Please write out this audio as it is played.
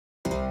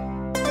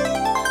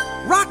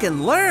rock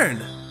and learn!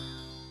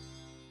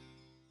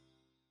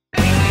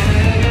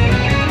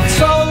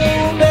 So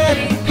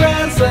many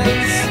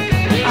presents,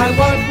 I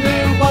wonder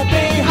what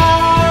they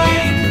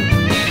hide.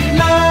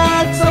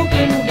 Let's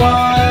open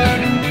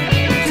one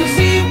to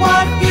see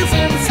what is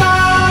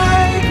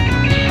inside.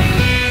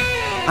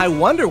 I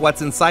wonder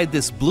what's inside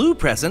this blue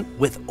present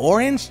with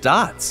orange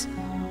dots.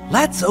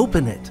 Let's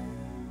open it.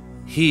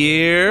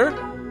 Here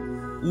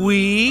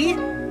we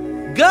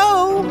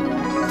go!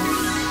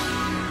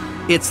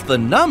 It's the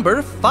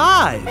number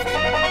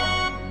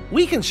 5.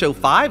 We can show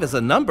 5 as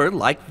a number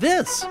like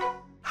this.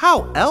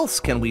 How else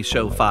can we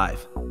show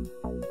 5?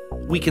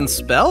 We can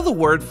spell the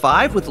word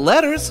 5 with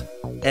letters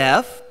F-I-V-E.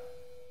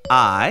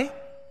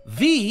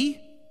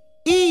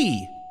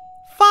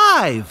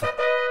 5.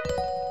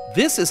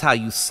 This is how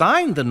you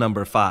sign the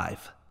number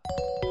 5.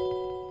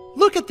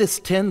 Look at this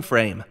 10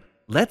 frame.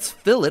 Let's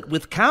fill it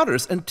with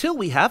counters until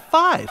we have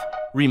 5.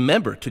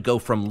 Remember to go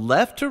from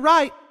left to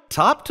right,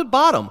 top to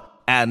bottom,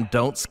 and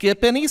don't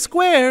skip any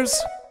squares.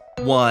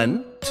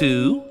 1,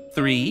 2,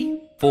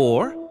 3,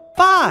 4,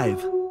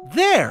 5.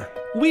 There!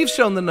 We've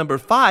shown the number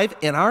 5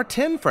 in our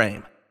 10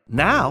 frame.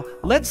 Now,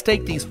 let's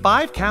take these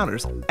 5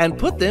 counters and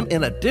put them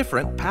in a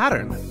different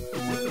pattern.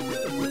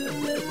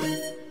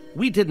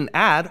 We didn't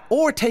add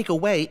or take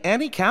away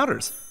any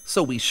counters,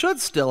 so we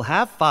should still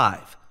have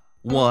 5.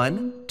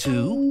 1,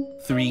 2,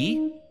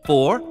 3,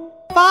 4,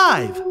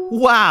 5.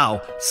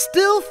 Wow!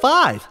 Still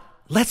 5.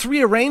 Let's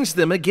rearrange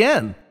them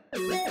again.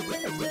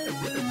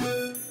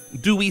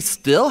 Do we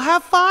still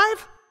have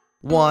 5?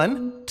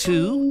 1,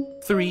 2,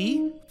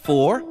 3,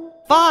 4,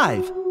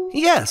 5.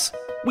 Yes,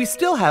 we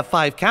still have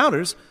 5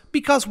 counters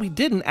because we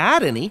didn't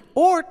add any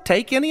or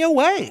take any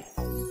away.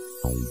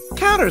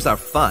 Counters are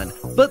fun,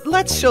 but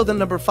let's show the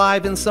number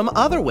 5 in some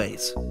other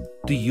ways.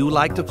 Do you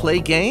like to play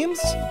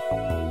games?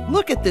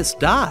 Look at this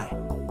die.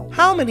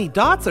 How many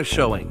dots are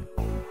showing?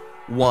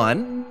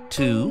 1,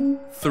 2,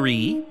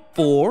 3,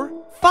 4,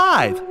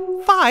 5.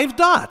 5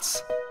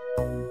 dots.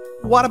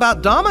 What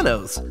about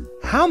dominoes?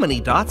 How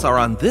many dots are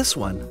on this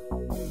one?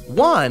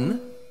 1,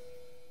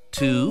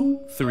 2,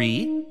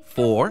 3,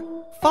 4,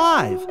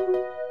 5.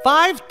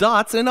 5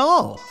 dots in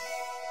all.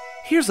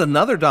 Here's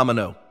another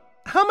domino.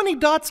 How many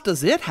dots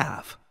does it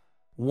have?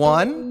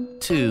 1,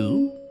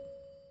 2,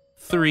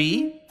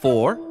 3,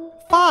 4,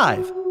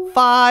 5.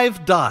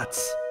 5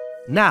 dots.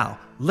 Now,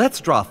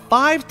 let's draw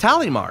 5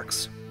 tally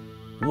marks.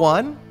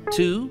 1,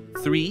 2,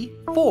 3,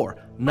 4.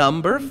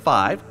 Number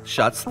 5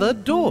 shuts the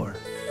door.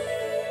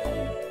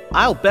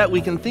 I'll bet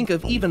we can think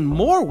of even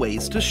more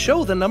ways to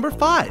show the number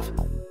 5.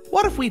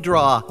 What if we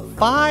draw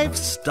 5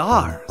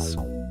 stars?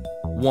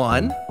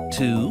 1,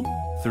 2,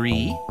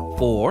 3,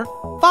 4,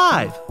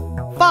 5.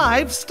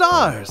 5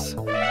 stars.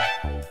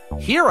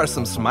 Here are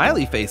some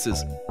smiley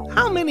faces.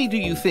 How many do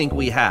you think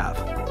we have?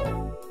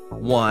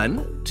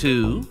 1,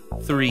 2,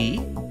 3,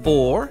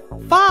 4,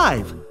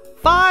 5.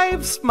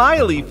 5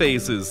 smiley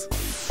faces.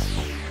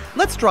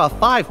 Let's draw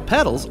 5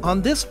 petals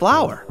on this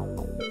flower.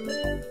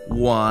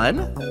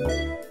 1,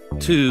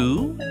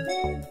 2,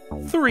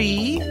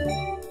 3,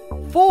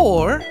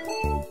 4,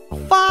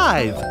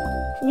 5.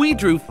 We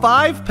drew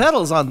 5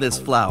 petals on this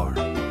flower.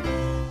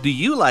 Do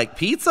you like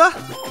pizza?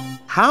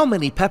 How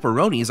many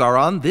pepperonis are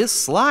on this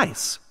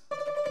slice?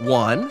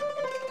 1,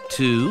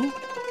 2,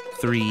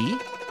 3,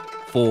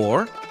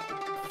 4,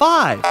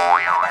 5.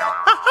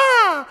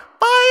 Ha-ha!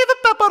 5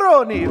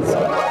 pepperonis!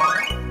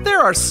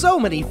 There are so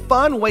many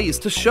fun ways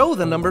to show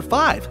the number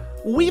 5.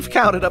 We've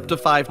counted up to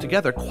 5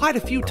 together quite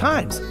a few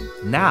times.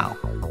 Now,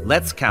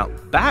 let's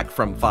count back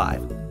from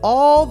 5,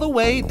 all the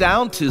way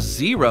down to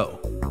 0.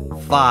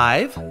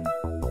 5,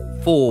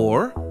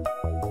 4,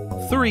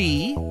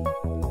 3,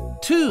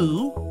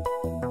 2,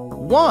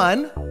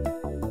 1,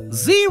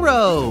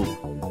 0.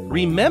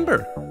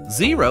 Remember,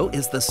 0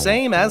 is the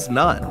same as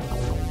none.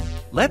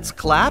 Let's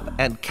clap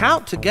and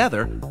count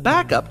together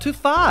back up to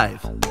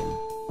 5.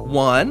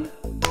 1,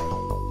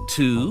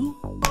 2,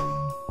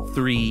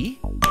 3,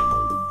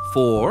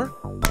 4,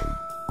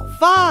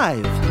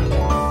 5.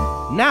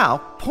 Now,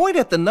 point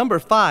at the number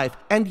 5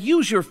 and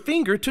use your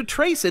finger to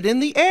trace it in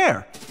the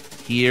air.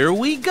 Here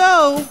we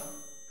go.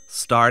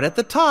 Start at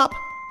the top,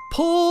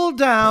 pull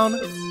down,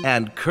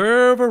 and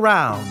curve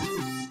around.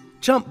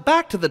 Jump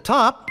back to the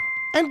top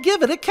and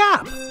give it a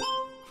cap.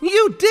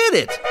 You did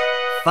it!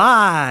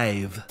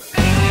 5.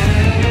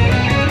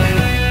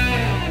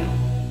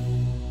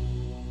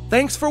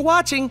 Thanks for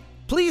watching.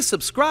 Please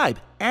subscribe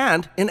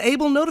and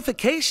enable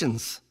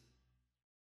notifications.